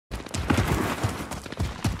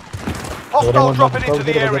Hostile dropping into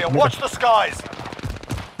the area. Watch the skies.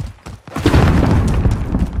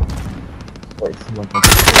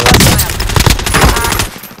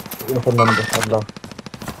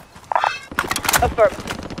 Affirmative.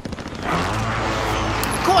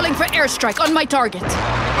 Calling for airstrike on my target.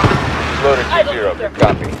 Loader 2-0, good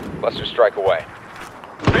copy. Buster strike away.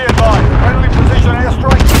 Be advised, friendly precision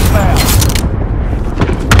airstrike inbound.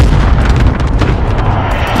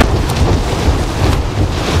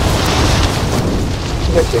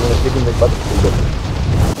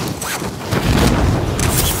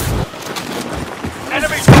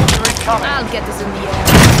 Enemy soldier incoming. I'll get this in the air.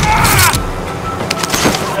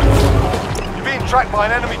 You're being tracked by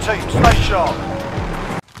an enemy team. Stay sharp.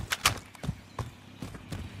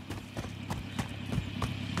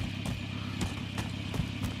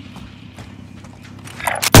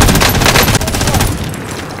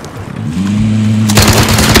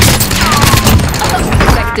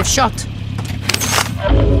 Effective shot.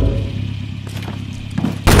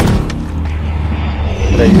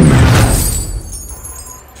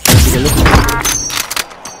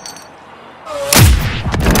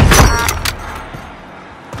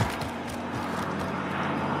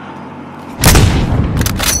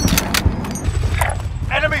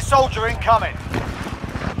 Enemy soldier incoming.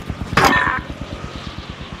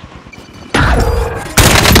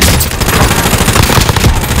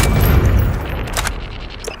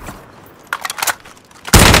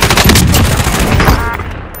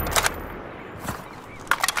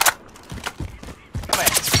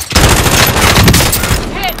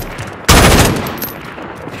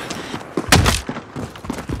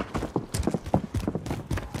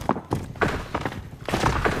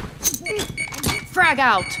 Frag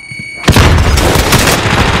out.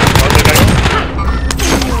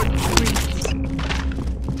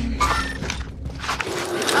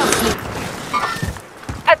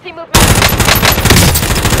 I see movement.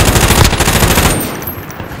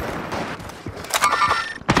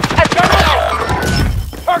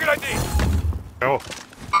 Target ID. Oh.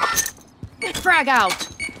 Frag out.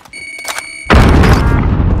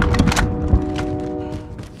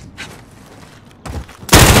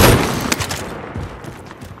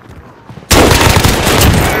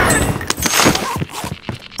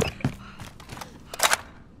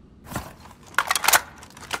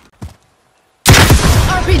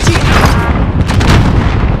 RPG.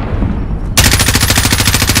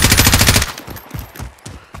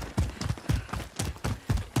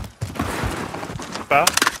 Pas.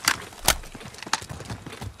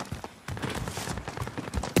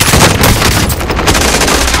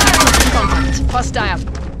 Contact. Hostile.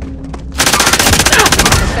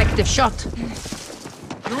 Effective shot.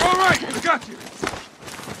 You're all right. We got you.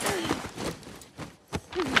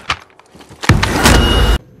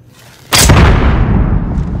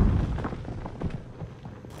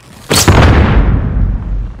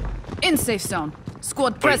 In safe zone.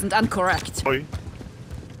 Squad present and correct. Oj.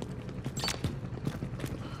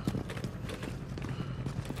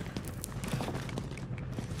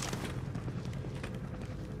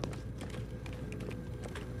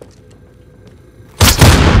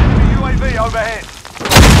 UAV overhead.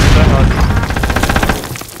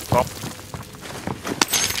 Ja.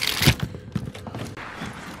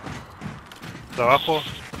 De abajo.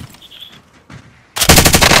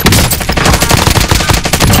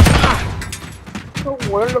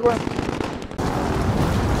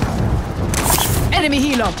 Enemy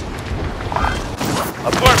helo.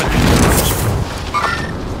 Affirmative.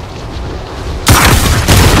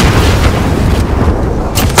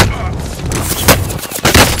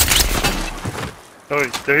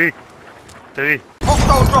 Oj, te vi. Te vi.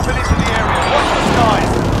 Hostile dropping into the area. Watch the skies.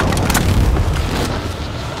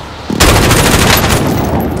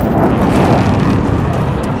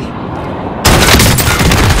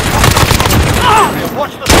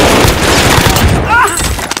 Watch the skies.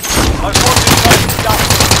 I've watched it take down.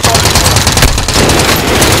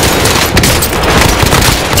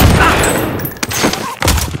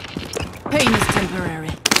 Pain is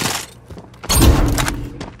temporary.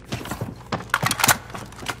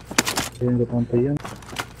 Tengo pompa llena.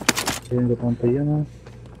 Tengo pompa llena.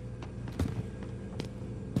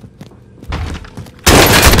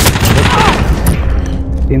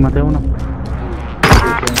 Sí, maté a uno.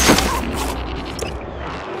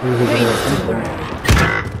 Pain is temporary.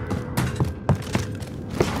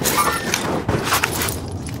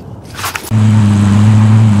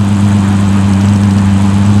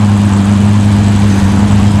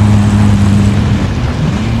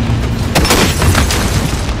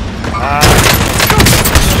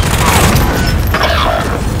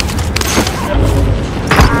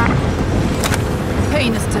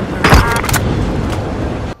 Pain is temporary.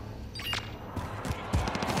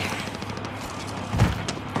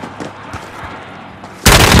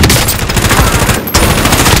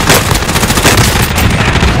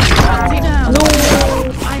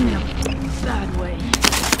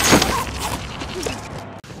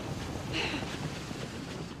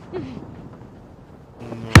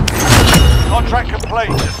 complete.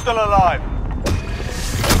 You're still alive.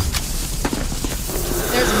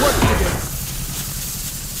 There's work to do.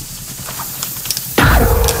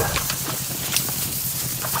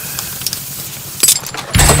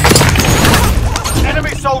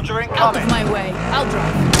 Enemy soldier Out incoming. of my way. I'll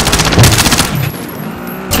drive.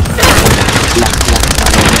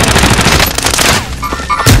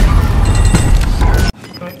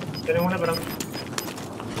 Tenemos una para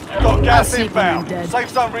Got gas see when inbound. you're dead. Safe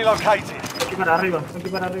zone relocated. aquí para arriba, aquí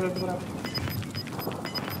para arriba, aquí para arriba.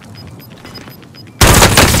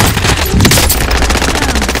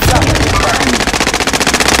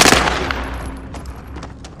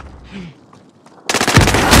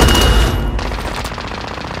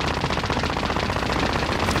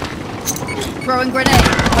 Throwing grenade.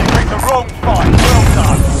 They picked the wrong fight. Well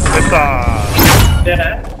done. ¡Esta!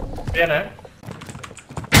 Viene, viene.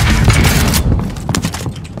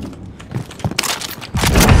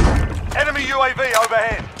 Enemy UAV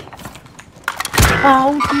overhead. Ah,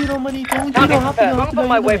 un tiro, manito, un tiro, rápido, Move rápido. on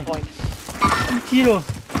my ayúdame. waypoint. Un tiro.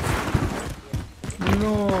 No,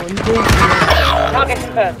 no. Target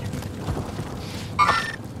confirmed.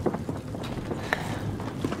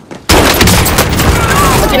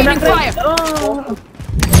 Taking fire. Oh.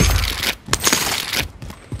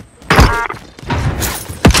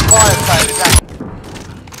 Fire sale is active.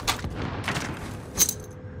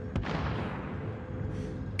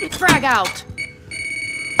 Frag out.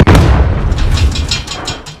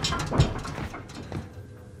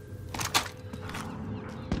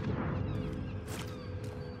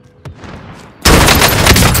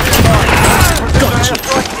 Precision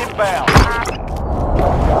airstrike inbound.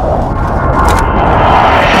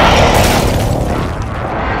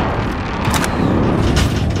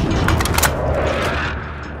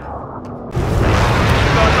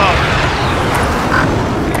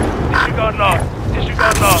 Disregard lost.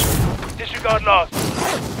 Disregard lost. Disregard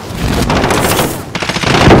lost.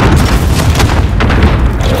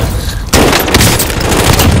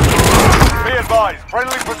 Be advised.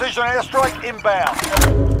 Friendly precision airstrike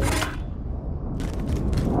inbound.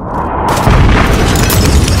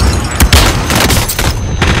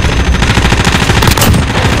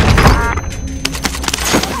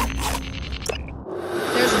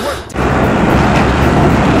 There's work to do.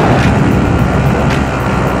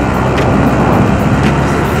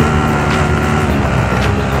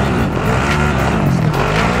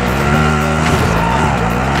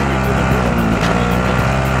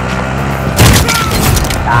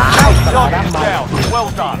 Target is down. Well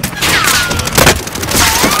done.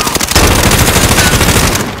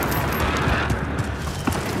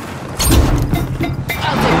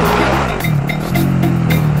 I'll take the wheel.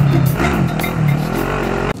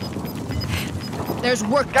 There's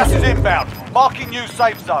work to Gas do. is inbound. Marking new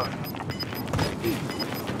safe zone.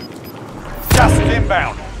 Gas is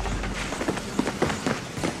inbound.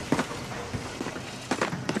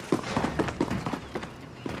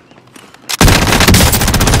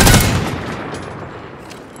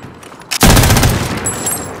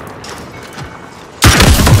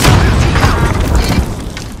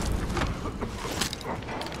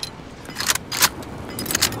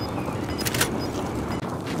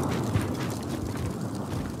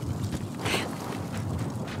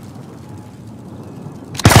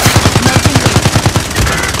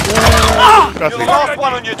 You're the last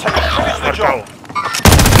one on your team. Finish the job.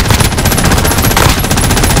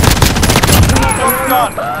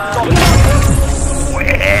 Job done.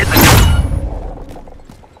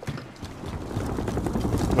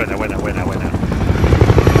 Buena, buena, buena, buena.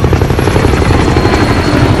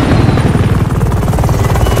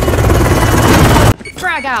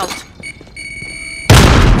 Frag out.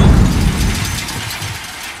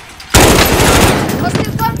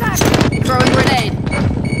 Hostile contact. Throwing grenade.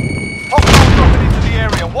 Hostile dropping into the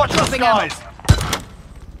area. Watch the Dropping ammo. skies.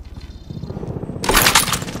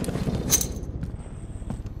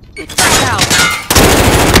 Frag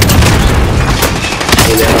out.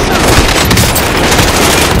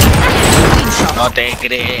 No te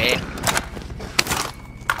crees.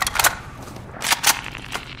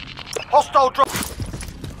 Hostile drop.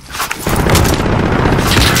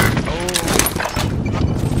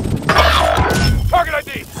 Target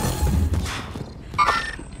ID.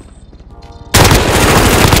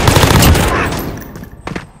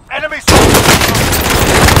 Enemy soldier.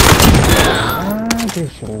 Ah, qué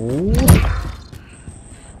show.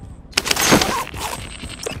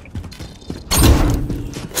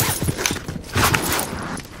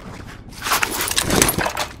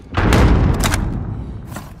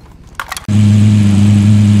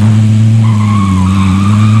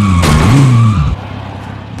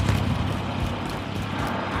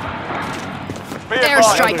 Be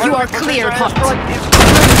clear hot.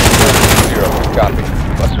 Zero. Copy.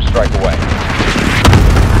 Cluster strike away.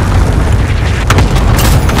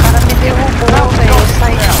 Parang hindi mo buo kayo sa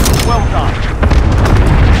Well done.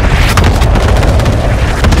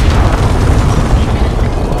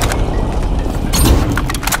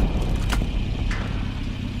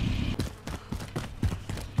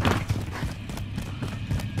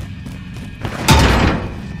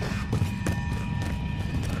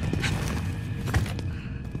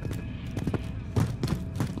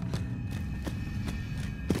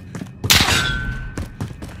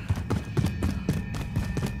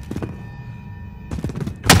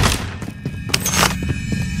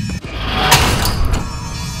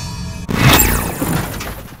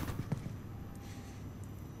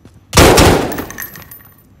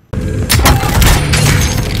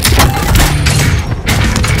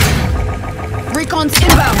 Recon's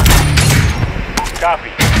inbound. Copy.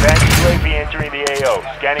 Advanced UAV entering the AO.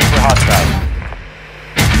 Scanning for hostiles.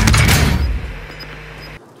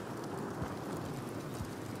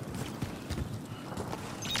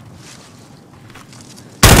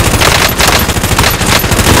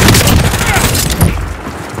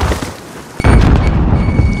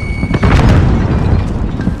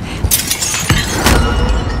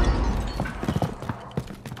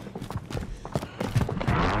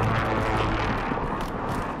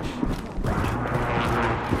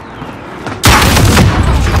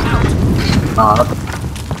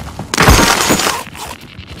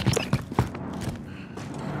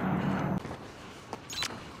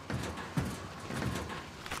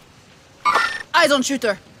 Eyes on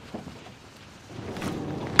shooter.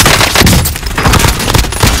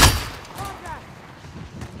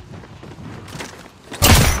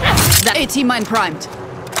 That AT mine primed.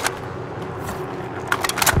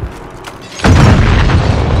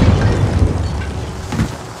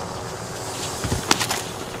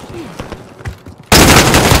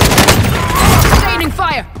 Sustaining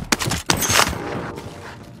fire.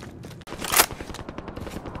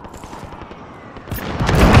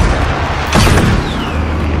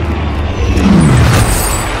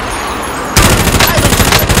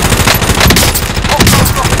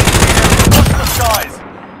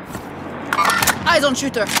 Eyes on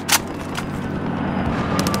shooter.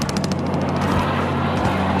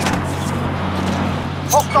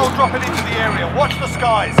 Hostile dropping into the area. Watch the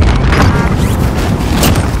skies.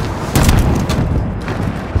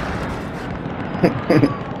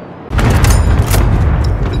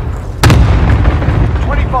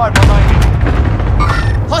 $25 remaining.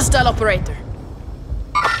 Hostile operator.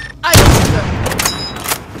 Eyes on shooter.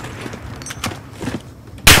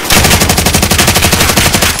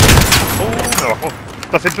 No.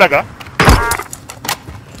 ¿Estás en placa?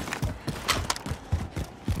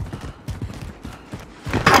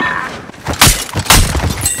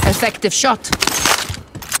 Effective shot.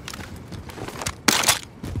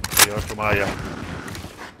 Hay otro más allá.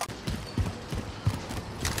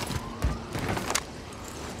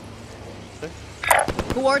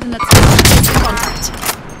 Coordinates in contact.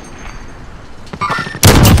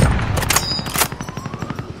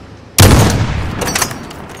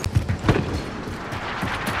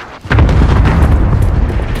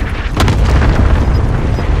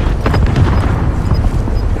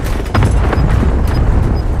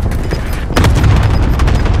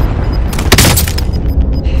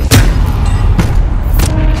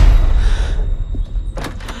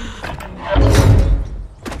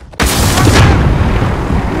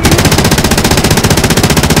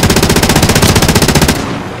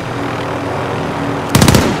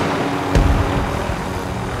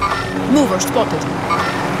 Mover spotted.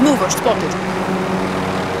 Mover spotted.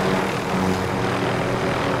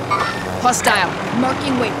 Hostile.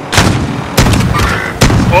 Marking weight.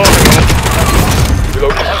 Oh,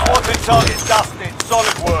 Reloading. Wanted target dusted.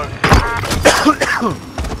 Solid work.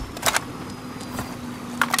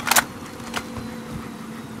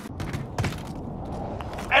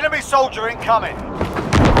 Enemy soldier incoming.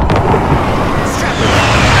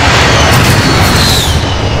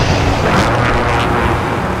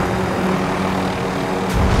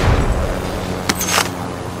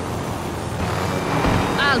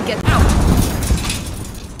 I'll get out.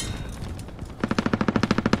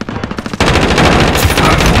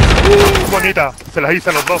 bonita. Se las hice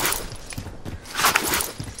a los dos.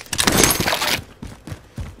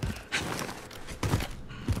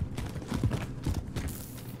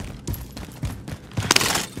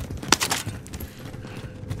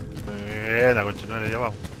 Buena, continuar allá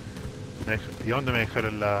abajo. ¿Y dónde me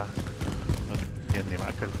dejaron la...? No tiene ni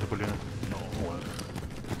marca el Napoleón. No, bueno.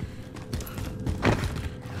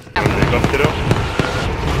 El helicóptero.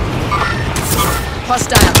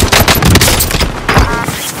 Hostile.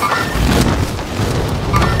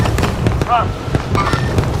 Run!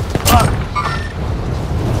 Run!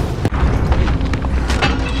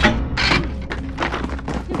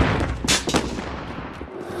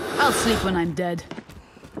 I'll sleep when I'm dead.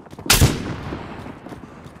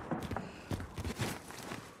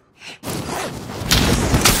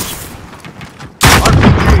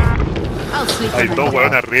 I'll sleep Hay when dos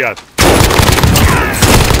I'm dead. hueones arriba.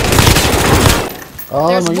 Ah,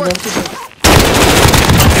 There's no work ayuda. to do.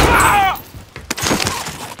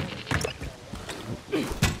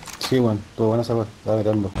 Sí, weón. Estuvo buena esa weón. Estaba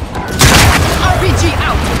mirando. RPG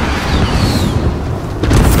out.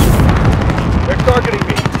 They're targeting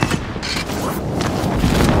me.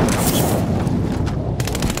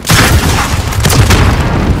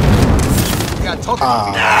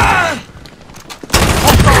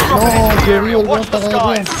 No, qué río, el weón está acá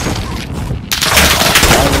arriba.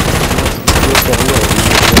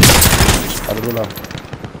 Al otro lado.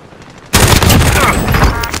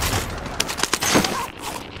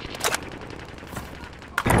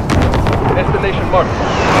 Destination marked.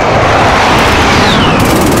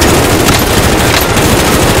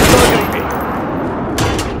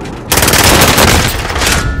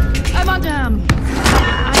 I'm on him.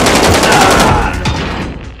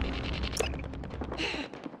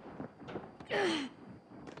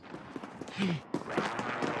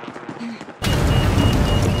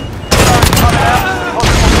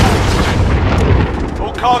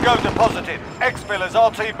 All cargo deposited. Exfil as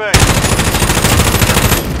RTB.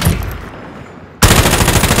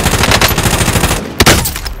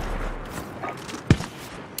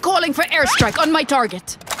 Calling for airstrike on my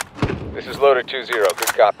target. This is loader 2-0. Good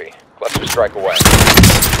copy. Cluster strike away.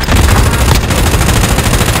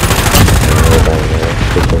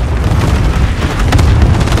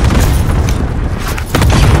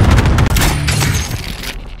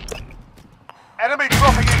 Enemy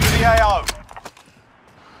dropping into the AO.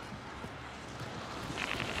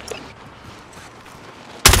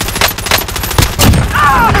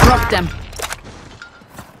 Drop them.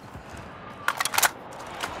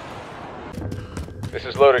 This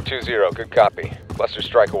is loader 2-0. Good copy. Cluster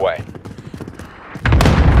strike away.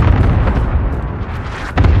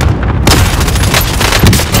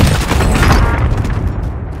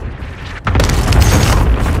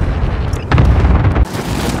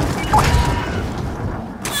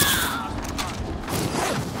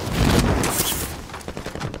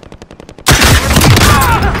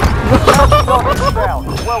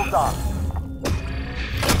 Well done.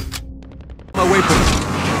 Away from it.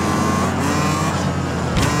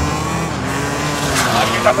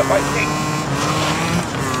 Get up by seat.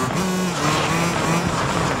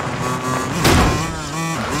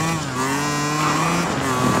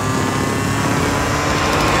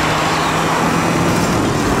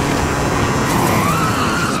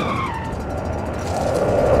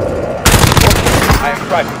 I am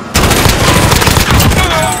driving.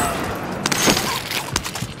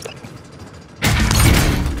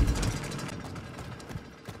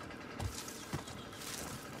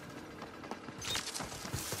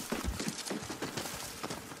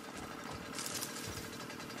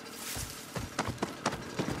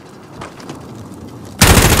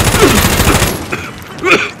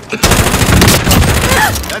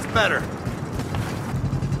 That's better.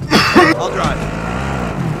 I'll drive.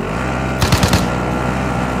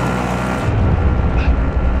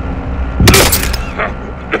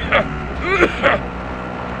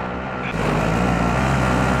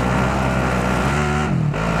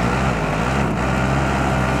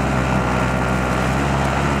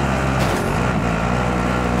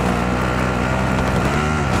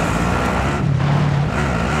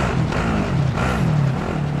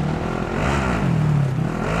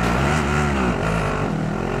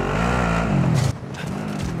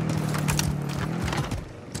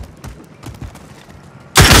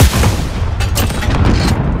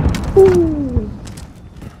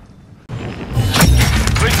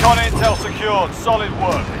 Recon intel secured. Solid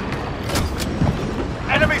work.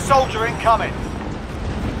 Enemy soldier incoming.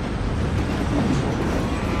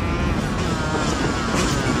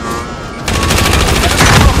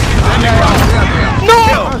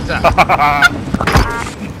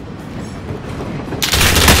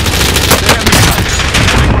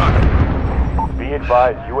 Be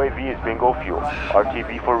advised, UAV is bingo fuel.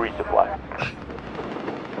 RTB for resupply.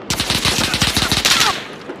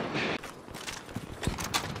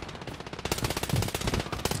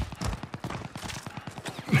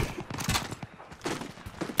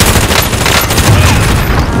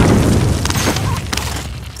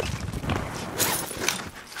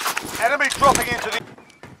 Enemy dropping into the...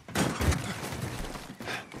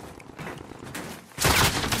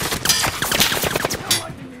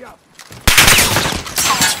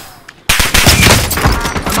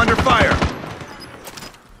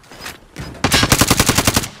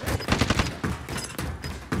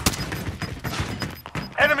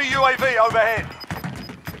 UAV overhead.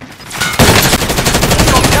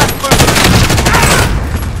 Got gas moving.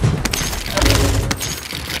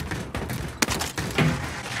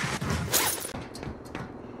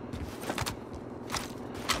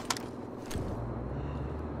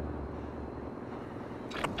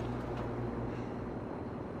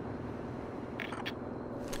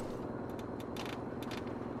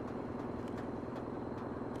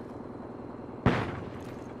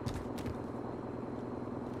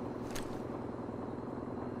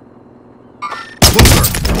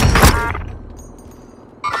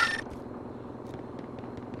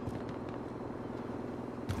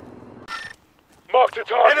 Mark the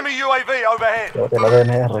target. Enemy UAV overhead. Llévate la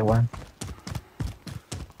DNR, weón.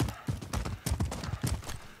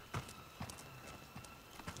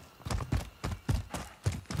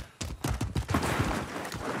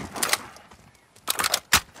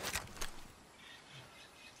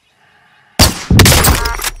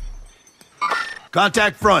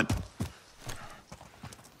 Contact front.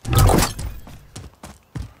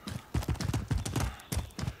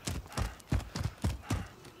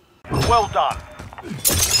 Well done.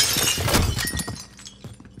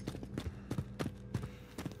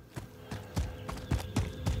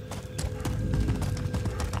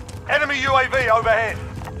 Enemy UAV overhead.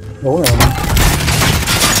 Lo bueno,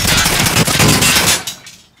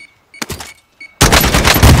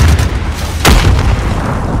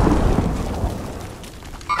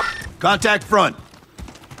 Contact front.